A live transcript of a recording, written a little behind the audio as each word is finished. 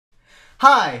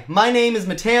Hi, my name is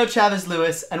Mateo Chavez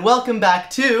Lewis, and welcome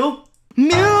back to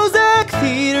Music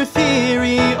Theater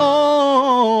Theory.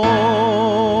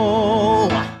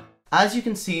 As you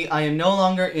can see, I am no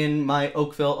longer in my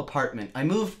Oakville apartment. I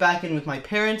moved back in with my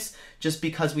parents just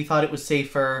because we thought it was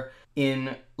safer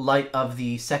in light of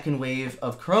the second wave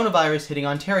of coronavirus hitting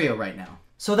Ontario right now.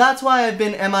 So that's why I've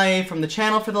been MIA from the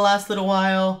channel for the last little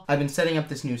while. I've been setting up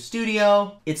this new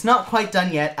studio. It's not quite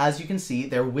done yet. As you can see,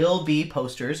 there will be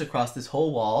posters across this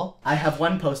whole wall. I have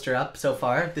one poster up so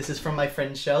far. This is from my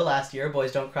friend's show last year,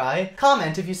 Boys Don't Cry.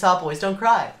 Comment if you saw Boys Don't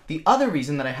Cry. The other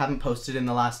reason that I haven't posted in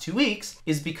the last 2 weeks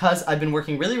is because I've been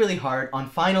working really hard on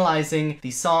finalizing the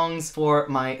songs for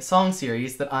my song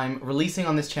series that I'm releasing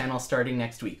on this channel starting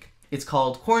next week. It's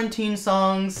called Quarantine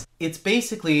Songs. It's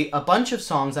basically a bunch of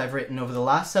songs I've written over the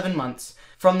last 7 months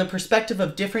from the perspective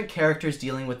of different characters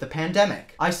dealing with the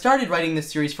pandemic. I started writing this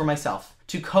series for myself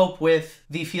to cope with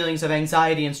the feelings of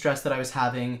anxiety and stress that I was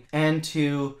having and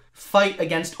to fight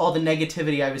against all the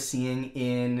negativity I was seeing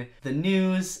in the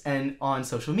news and on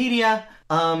social media.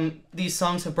 These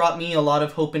songs have brought me a lot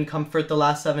of hope and comfort the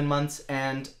last 7 months,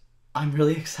 and I'm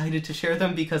really excited to share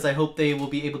them because I hope they will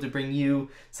be able to bring you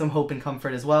some hope and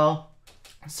comfort as well.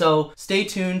 So stay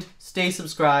tuned, stay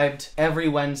subscribed. Every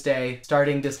Wednesday,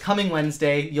 starting this coming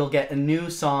Wednesday, you'll get a new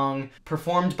song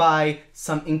performed by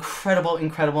some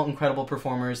incredible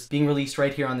performers being released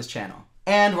right here on this channel.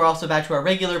 And we're also back to our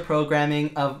regular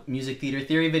programming of music theater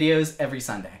theory videos every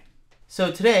Sunday.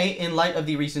 So today, in light of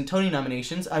the recent Tony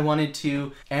nominations, I wanted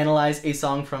to analyze a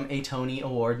song from a Tony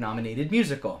Award nominated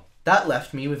musical. That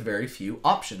left me with very few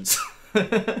options.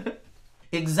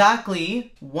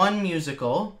 Exactly one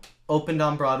musical opened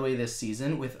on Broadway this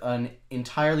season with an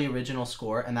entirely original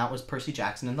score, and that was Percy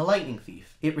Jackson and the Lightning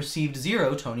Thief. It received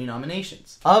 0 Tony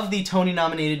nominations. Of the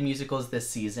Tony-nominated musicals this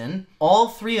season, all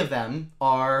 3 of them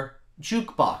are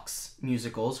jukebox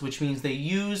musicals, which means they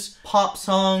use pop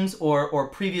songs or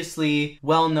previously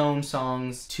well-known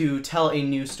songs to tell a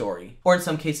new story, or in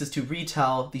some cases to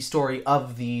retell the story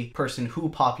of the person who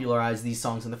popularized these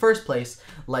songs in the first place,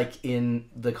 like in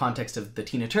the context of the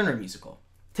Tina Turner musical.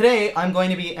 Today, I'm going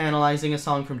to be analyzing a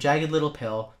song from Jagged Little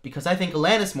Pill because I think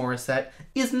Alanis Morissette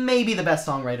is maybe the best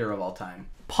songwriter of all time.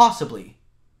 Possibly.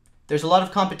 There's a lot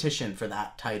of competition for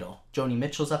that title. Joni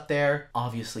Mitchell's up there,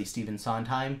 obviously Stephen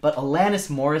Sondheim, but Alanis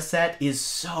Morissette is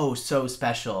so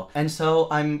special. And so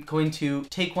I'm going to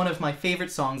take one of my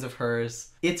favorite songs of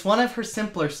hers. It's one of her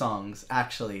simpler songs,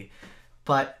 actually,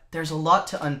 but there's a lot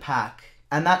to unpack,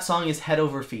 and that song is Head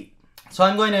Over Feet. So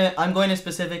I'm going to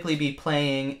specifically be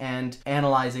playing and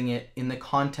analyzing it in the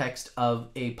context of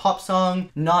a pop song,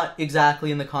 not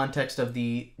exactly in the context of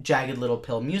the Jagged Little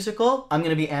Pill musical. I'm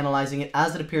going to be analyzing it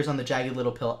as it appears on the Jagged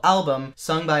Little Pill album,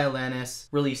 sung by Alanis,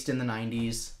 released in the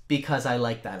 90s, because I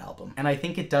like that album. And I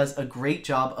think it does a great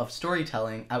job of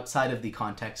storytelling outside of the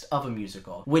context of a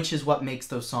musical, which is what makes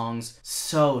those songs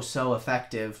so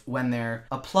effective when they're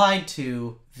applied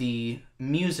to the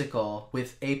musical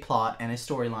with a plot and a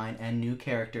storyline and new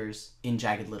characters in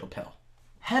Jagged Little Pill.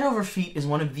 Head Over Feet is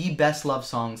one of the best love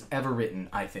songs ever written,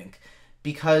 I think,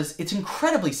 because it's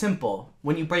incredibly simple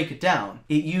when you break it down.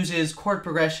 It uses chord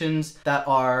progressions that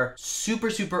are super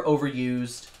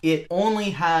overused. It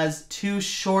only has 2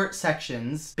 short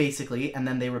sections, basically, and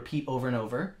then they repeat over and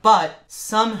over. But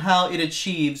somehow it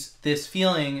achieves this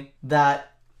feeling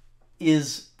that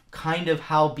is kind of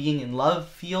how being in love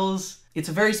feels. It's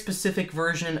a very specific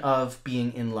version of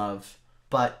being in love,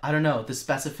 but I don't know, the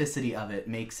specificity of it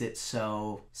makes it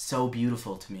so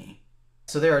beautiful to me.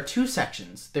 So there are 2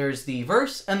 sections. There's the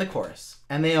verse and the chorus,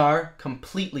 and they are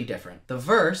completely different. The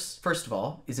verse, first of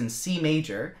all, is in C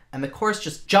major, and the chorus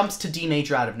just jumps to D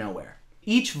major out of nowhere.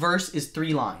 Each verse is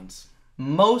 3 lines.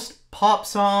 Most pop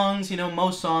songs,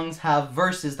 most songs have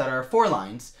verses that are 4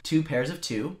 lines, 2 pairs of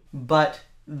 2, but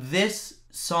this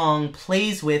song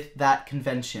plays with that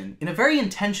convention in a very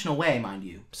intentional way, mind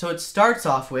you. So it starts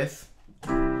off with,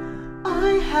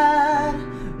 I had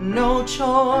no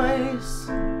choice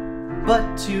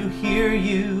but to hear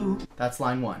you. That's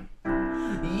line 1.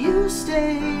 You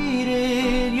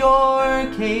stated your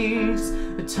case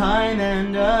time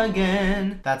and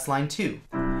again. That's line 2.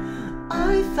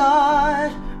 I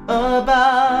thought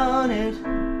about it.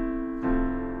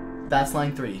 That's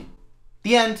line 3.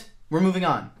 The end. We're moving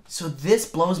on. So this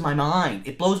blows my mind.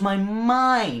 It blows my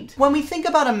mind. When we think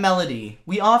about a melody,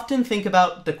 we often think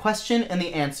about the question and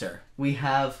the answer. We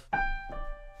have,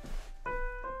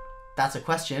 that's a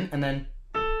question, and then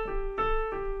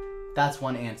that's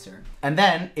one answer. And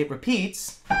then it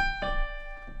repeats,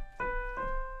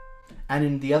 and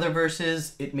in the other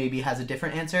verses, it maybe has a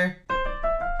different answer.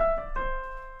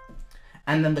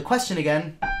 And then the question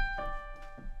again,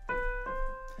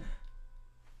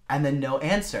 and then no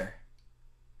answer.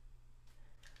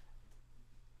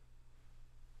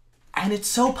 And it's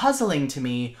so puzzling to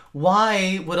me.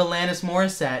 Why would Alanis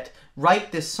Morissette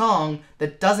write this song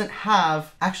that doesn't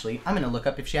have... Actually, I'm going to look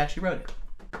up if she actually wrote it.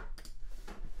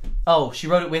 Oh, she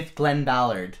wrote it with Glenn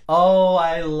Ballard. Oh,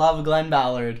 I love Glenn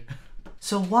Ballard.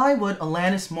 So why would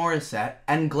Alanis Morissette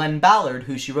and Glenn Ballard,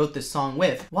 who she wrote this song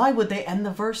with, why would they end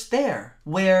the verse there,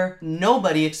 where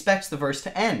nobody expects the verse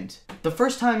to end? The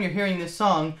first time you're hearing this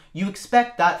song, you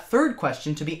expect that third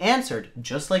question to be answered,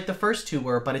 just like the first two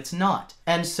were, but it's not.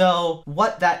 And so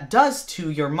what that does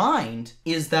to your mind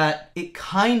is that it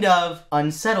kind of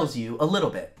unsettles you a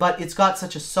little bit, but it's got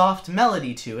such a soft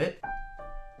melody to it.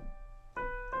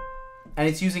 And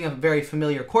it's using a very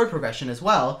familiar chord progression as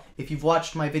well. If you've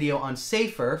watched my video on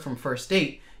Safer from First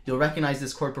Date, you'll recognize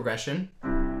this chord progression.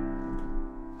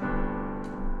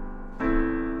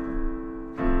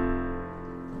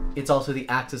 It's also the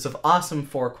Axis of Awesome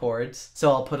 4 chords,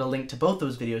 so I'll put a link to both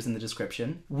those videos in the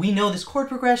description. We know this chord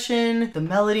progression, the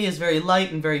melody is very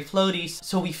light and very floaty,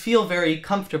 so we feel very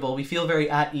comfortable, we feel very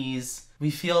at ease. We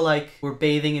feel like we're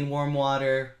bathing in warm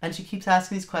water. And she keeps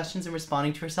asking these questions and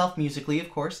responding to herself musically,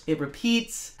 of course. It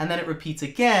repeats, and then it repeats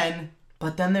again.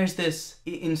 But then there's this,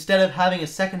 instead of having a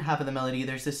second half of the melody,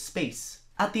 there's this space.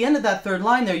 At the end of that third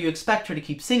line there, you expect her to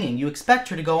keep singing. You expect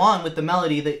her to go on with the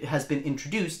melody that has been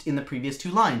introduced in the previous two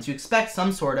lines. You expect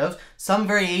some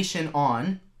variation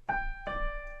on,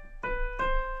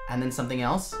 and then something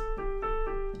else.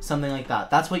 Something like that.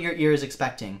 That's what your ear is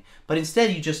expecting. But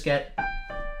instead you just get...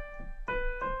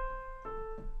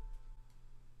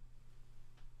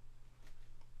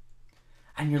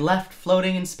 and you're left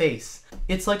floating in space.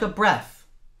 It's like a breath.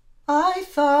 I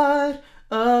thought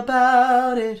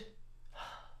about it.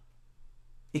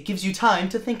 It gives you time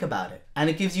to think about it.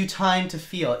 And it gives you time to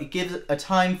feel. It gives a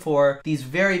time for these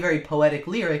very, very poetic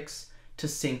lyrics to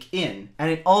sink in.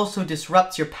 And it also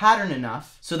disrupts your pattern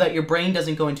enough so that your brain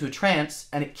doesn't go into a trance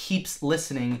and it keeps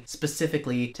listening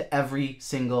specifically to every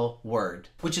single word.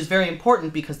 Which is very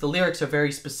important because the lyrics are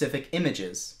very specific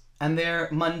images. And they're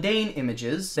mundane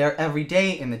images, they're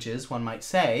everyday images, one might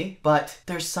say, but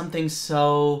there's something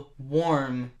so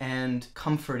warm and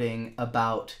comforting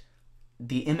about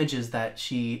the images that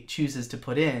she chooses to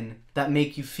put in that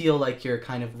make you feel like you're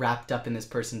kind of wrapped up in this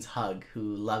person's hug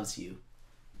who loves you.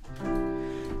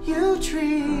 You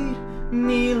treat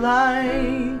me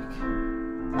like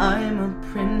I'm a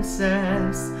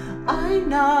princess. I'm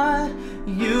not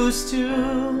used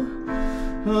to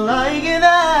like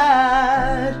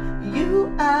that.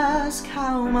 You ask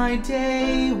how my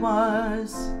day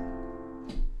was.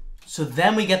 So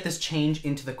then we get this change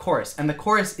into the chorus, and the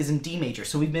chorus is in D major.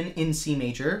 So we've been in C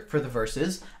major for the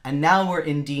verses, and now we're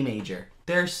in D major.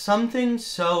 There's something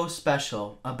so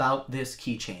special about this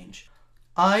key change.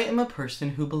 I am a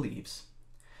person who believes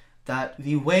that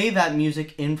the way that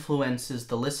music influences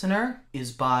the listener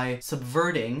is by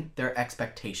subverting their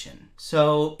expectation.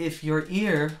 So if your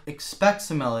ear expects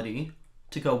a melody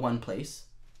to go one place,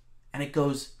 and it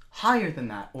goes higher than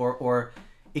that, or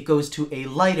it goes to a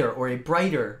lighter or a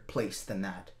brighter place than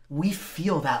that, we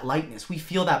feel that lightness, we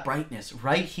feel that brightness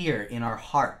right here in our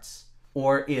hearts.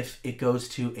 Or if it goes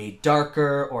to a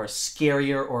darker or a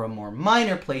scarier or a more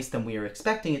minor place than we are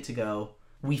expecting it to go,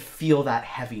 we feel that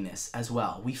heaviness as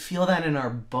well. We feel that in our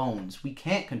bones. We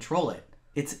can't control it.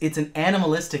 It's an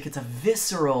animalistic, it's a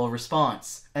visceral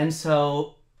response. And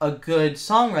so a good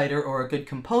songwriter or a good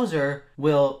composer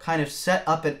will kind of set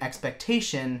up an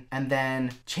expectation and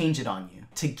then change it on you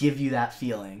to give you that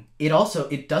feeling.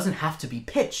 It doesn't have to be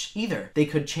pitch either. They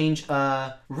could change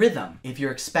a rhythm. If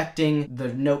you're expecting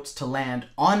the notes to land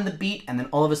on the beat and then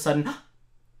all of a sudden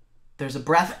there's a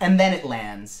breath and then it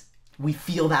lands. We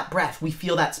feel that breath, we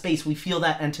feel that space, we feel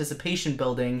that anticipation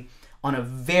building on a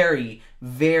very,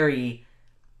 very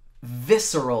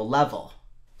visceral level.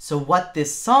 So what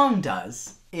this song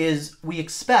does is we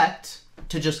expect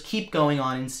to just keep going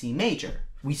on in C major.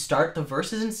 We start the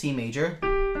verses in C major,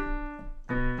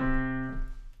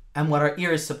 and what our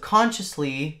ear is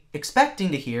subconsciously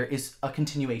expecting to hear is a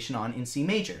continuation on in C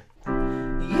major.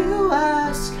 You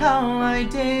ask how my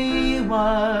day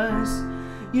was.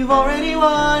 You've already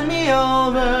won me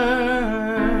over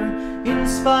in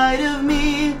spite of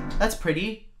me. That's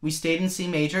pretty. We stayed in C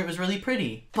major. It was really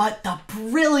pretty. But the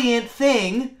brilliant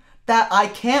thing that I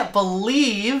can't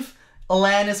believe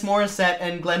Alanis Morissette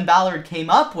and Glenn Ballard came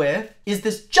up with is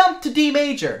this jump to D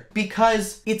major,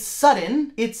 because it's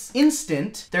sudden, it's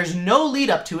instant, there's no lead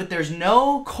up to it, there's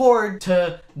no chord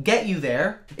to get you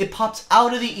there. It pops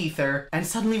out of the ether and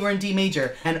suddenly we're in D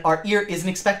major and our ear isn't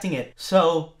expecting it.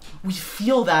 So we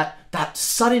feel that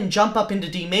sudden jump up into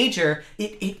D major,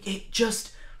 it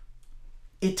just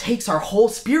it takes our whole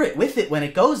spirit with it when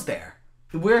it goes there.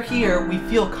 We're here, we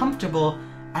feel comfortable,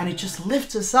 and it just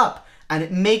lifts us up, and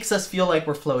it makes us feel like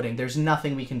we're floating. There's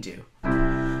nothing we can do.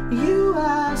 You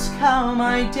ask how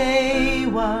my day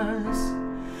was.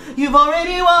 You've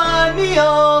already won me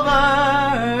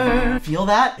over. Feel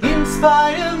that? In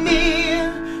spite of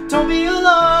me, don't be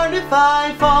alarmed if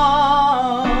I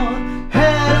fall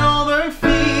head over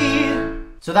feet.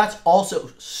 So that's also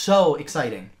so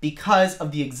exciting because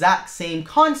of the exact same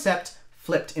concept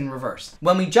flipped in reverse.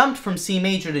 When we jumped from C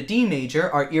major to D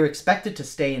major, our ear expected to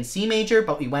stay in C major,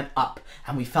 but we went up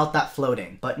and we felt that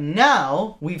floating. But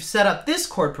now we've set up this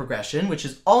chord progression, which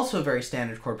is also a very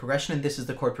standard chord progression, and this is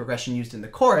the chord progression used in the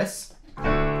chorus.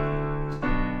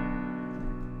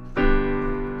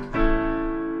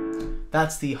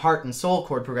 That's the heart and soul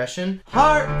chord progression.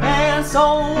 Heart and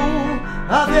soul,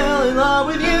 I fell in love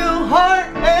with you.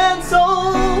 Heart and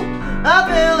soul, I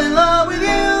fell in love with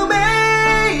you,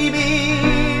 baby.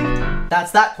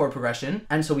 That's that chord progression.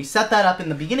 And so we set that up in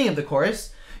the beginning of the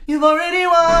chorus. You've already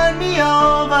won me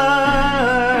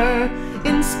over,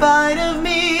 in spite of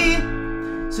me.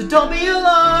 So don't be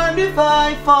alarmed if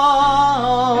I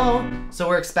fall. So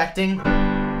we're expecting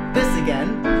this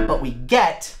again, but we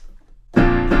get...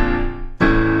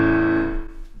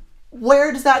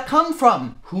 Where does that come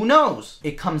from? Who knows?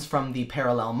 It comes from the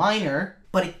parallel minor,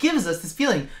 but it gives us this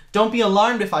feeling. Don't be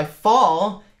alarmed if I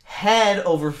fall head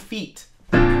over feet.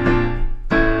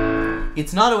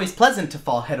 It's not always pleasant to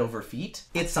fall head over feet.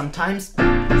 It's sometimes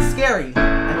scary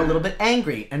and a little bit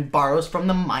angry and borrows from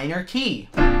the minor key.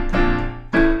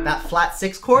 That flat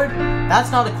 6 chord, that's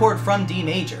not a chord from D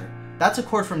major. That's a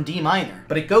chord from D minor,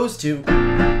 but it goes to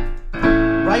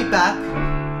right back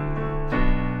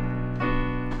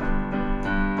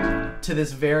to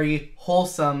this very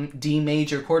wholesome D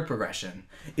major chord progression.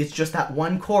 It's just that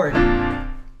one chord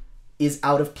is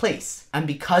out of place. And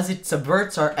because it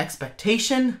subverts our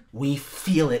expectation, we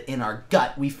feel it in our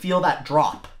gut. We feel that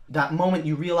drop. That moment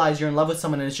you realize you're in love with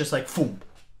someone and it's just like, boom,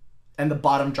 and the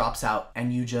bottom drops out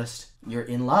and you're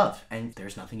in love and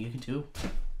there's nothing you can do.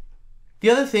 The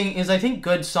other thing is I think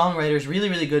good songwriters, really,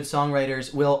 really good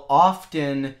songwriters, will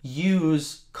often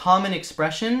use common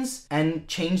expressions and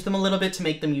change them a little bit to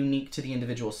make them unique to the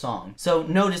individual song. So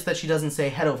notice that she doesn't say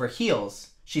head over heels.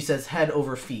 She says head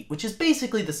over feet, which is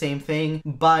basically the same thing,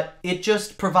 but it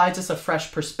just provides us a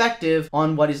fresh perspective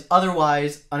on what is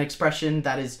otherwise an expression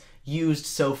that is used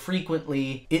so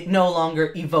frequently. It no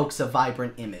longer evokes a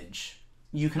vibrant image.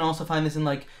 You can also find this in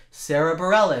like Sarah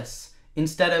Bareilles.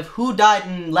 Instead of who died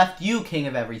and left you king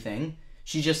of everything,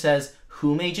 she just says,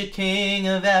 who made you king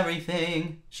of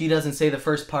everything? She doesn't say the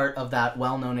first part of that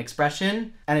well-known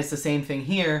expression, and it's the same thing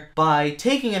here. By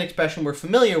taking an expression we're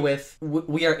familiar with,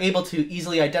 we are able to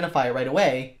easily identify it right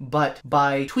away, but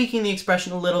by tweaking the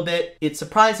expression a little bit, it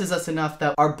surprises us enough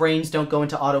that our brains don't go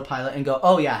into autopilot and go,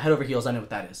 oh yeah, head over heels, I know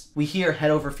what that is. We hear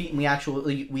head over feet and we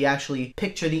actually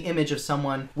picture the image of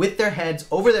someone with their heads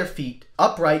over their feet,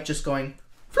 upright, just going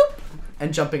floop,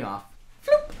 and jumping off.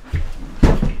 Floop.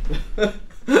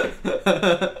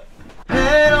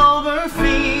 Head over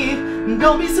feet,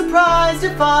 don't be surprised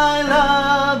if I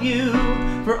love you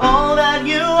for all that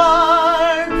you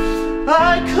are.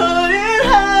 I couldn't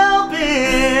help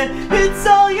it, it's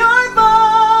all your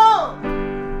fault.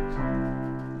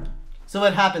 So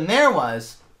what happened there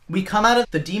was, we come out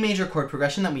of the D major chord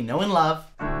progression that we know and love,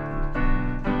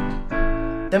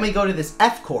 then we go to this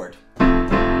F chord,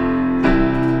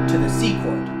 to the C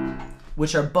chord,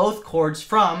 which are both chords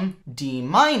from D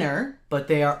minor, but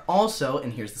they are also,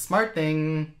 and here's the smart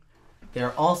thing, they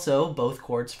are also both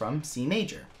chords from C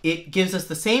major. It gives us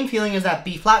the same feeling as that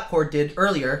B flat chord did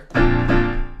earlier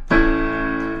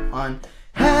on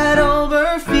head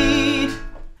over feet.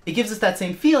 It gives us that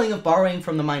same feeling of borrowing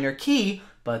from the minor key,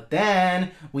 but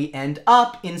then we end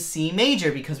up in C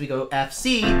major because we go F,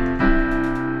 C,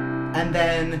 and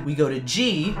then we go to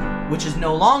G, which is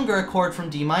no longer a chord from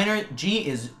D minor. G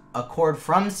is a chord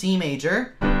from C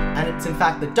major, and it's in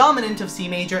fact the dominant of C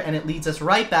major, and it leads us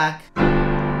right back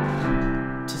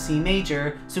to C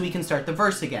major so we can start the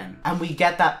verse again. And we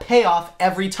get that payoff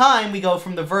every time we go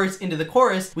from the verse into the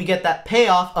chorus. We get that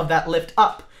payoff of that lift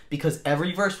up, because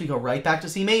every verse we go right back to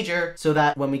C major, so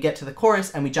that when we get to the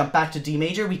chorus and we jump back to D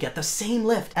major, we get the same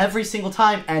lift every single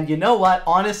time. And you know what?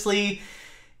 Honestly,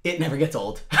 it never gets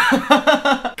old.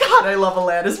 God, I love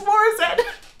Alanis Morissette.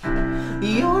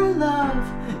 Your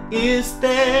love is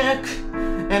thick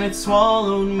and it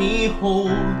swallowed me whole.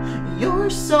 You're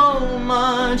so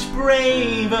much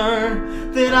braver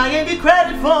than I gave you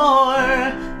credit for.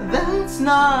 That's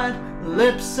not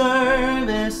lip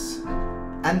service,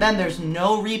 And then there's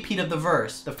no repeat of the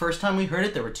verse. The first time we heard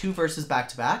it, there were 2 verses back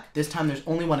to back. This time there's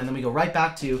only one, and then we go right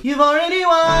back to, you've already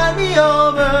won me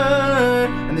over.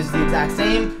 And this is the exact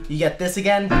same. You get this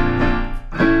again.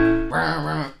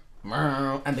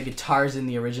 And the guitars in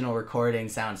the original recording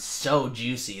sound so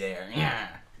juicy there. Yeah.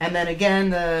 And then again,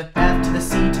 the F to the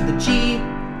C to the G,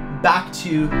 back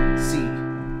to C,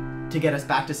 to get us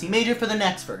back to C major for the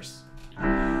next verse.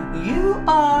 You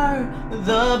are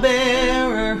the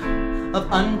bearer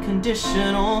of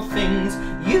unconditional things.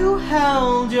 You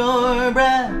held your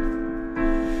breath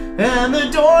and the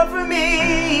door for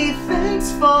me.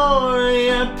 Thanks for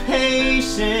your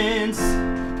patience.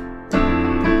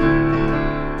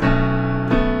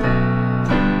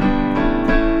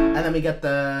 And then we get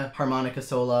the harmonica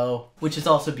solo, which is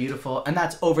also beautiful, and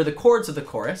that's over the chords of the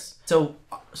chorus.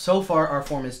 So far our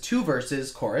form is 2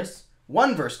 verses chorus,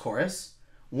 1 verse chorus,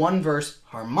 1 verse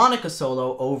harmonica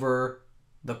solo over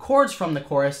the chords from the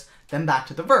chorus, then back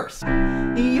to the verse.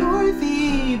 You're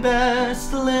the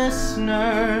best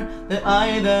listener that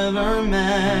I've ever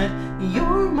met.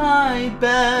 You're my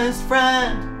best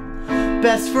friend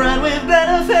with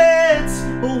benefits.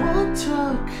 What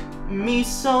took me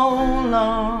so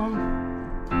long?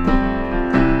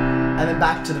 And then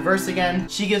back to the verse again.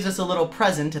 She gives us a little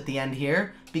present at the end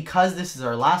here. Because this is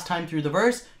our last time through the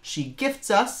verse, she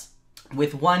gifts us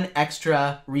with 1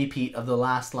 extra repeat of the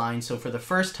last line. So for the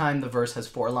first time, the verse has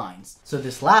 4 lines. So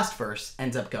this last verse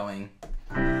ends up going,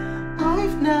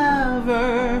 I've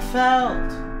never felt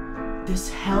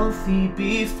this healthy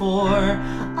before.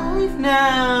 I've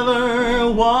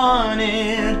never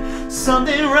wanted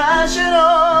something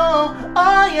rational.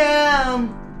 I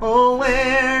am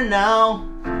aware now.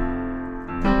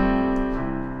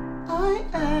 I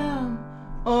am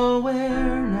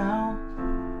aware now.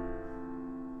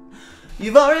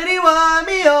 You've already won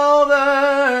me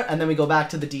over. And then we go back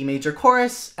to the D major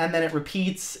chorus, and then it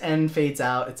repeats and fades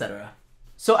out, etc.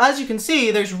 So as you can see,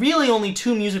 there's really only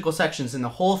 2 musical sections in the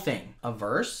whole thing. A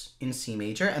verse in C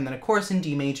major, and then a chorus in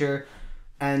D major,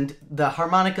 and the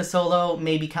harmonica solo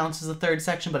maybe counts as the 3rd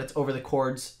section, but it's over the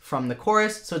chords from the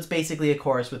chorus, so it's basically a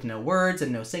chorus with no words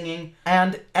and no singing.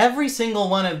 And every single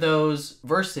one of those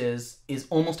verses is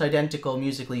almost identical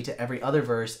musically to every other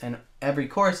verse, and every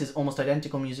chorus is almost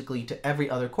identical musically to every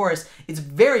other chorus. It's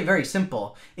very, very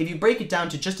simple. If you break it down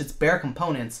to just its bare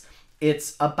components,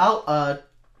 it's about a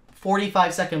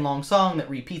 45-second long song that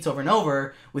repeats over and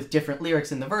over with different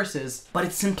lyrics in the verses, but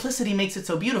its simplicity makes it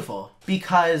so beautiful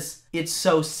because it's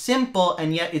so simple,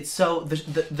 and yet it's so,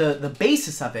 the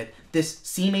basis of it, this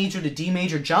C major to D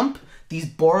major jump, these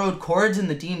borrowed chords in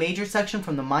the D major section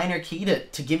from the minor key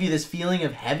to give you this feeling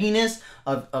of heaviness,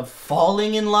 of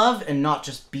falling in love, and not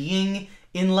just being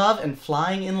in love and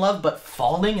flying in love, but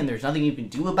falling and there's nothing you can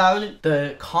do about it.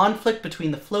 The conflict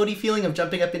between the floaty feeling of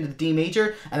jumping up into the D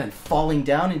major and then falling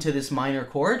down into this minor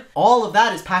chord. All of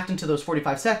that is packed into those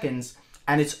 45 seconds,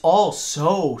 and it's all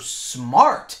so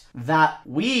smart that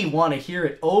we want to hear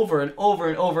it over and over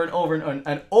and over and over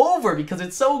and over because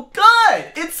it's so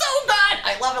good! It's so good!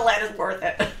 I love Alanis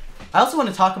Morissette. I also want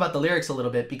to talk about the lyrics a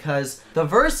little bit because the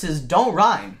verses don't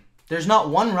rhyme. There's not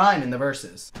 1 rhyme in the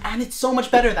verses. And it's so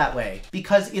much better that way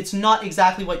because it's not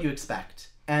exactly what you expect.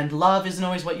 And love isn't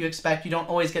always what you expect. You don't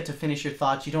always get to finish your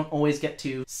thoughts. You don't always get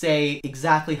to say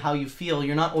exactly how you feel.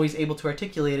 You're not always able to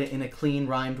articulate it in a clean,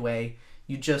 rhymed way.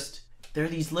 There are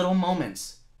these little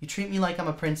moments. You treat me like I'm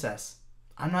a princess.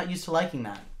 I'm not used to liking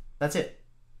that. That's it.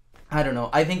 I don't know.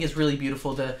 I think it's really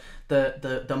beautiful, the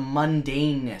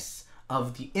mundaneness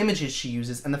of the images she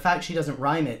uses, and the fact she doesn't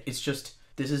rhyme it. It's just,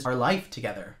 this is our life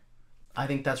together. I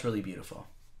think that's really beautiful.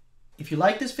 If you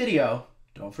like this video,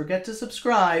 don't forget to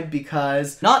subscribe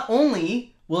because not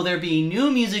only will there be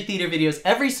new music theater videos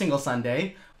every single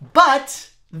Sunday,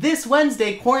 but this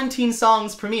Wednesday, Quarantine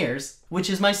Songs premieres, which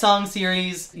is my song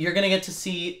series. You're gonna get to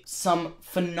see some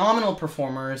phenomenal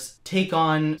performers take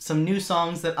on some new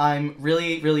songs that I'm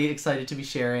really, really excited to be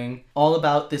sharing, all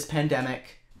about this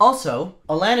pandemic. Also,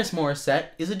 Alanis Morissette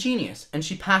is a genius, and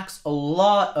she packs a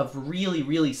lot of really,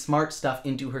 really smart stuff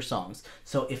into her songs.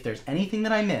 So if there's anything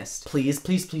that I missed, please,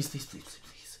 please, please, please, please, please,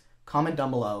 please, comment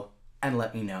down below and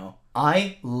let me know.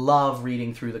 I love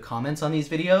reading through the comments on these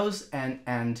videos,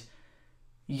 and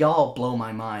y'all blow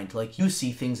my mind. Like, you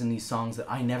see things in these songs that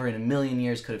I never in a million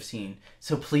years could have seen.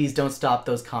 So please don't stop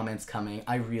those comments coming.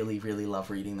 I really, really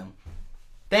love reading them.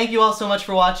 Thank you all so much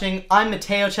for watching. I'm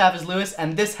Mateo Chavez Lewis,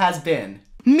 and this has been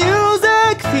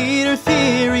Music Theater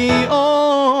Theory.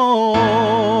 Oh.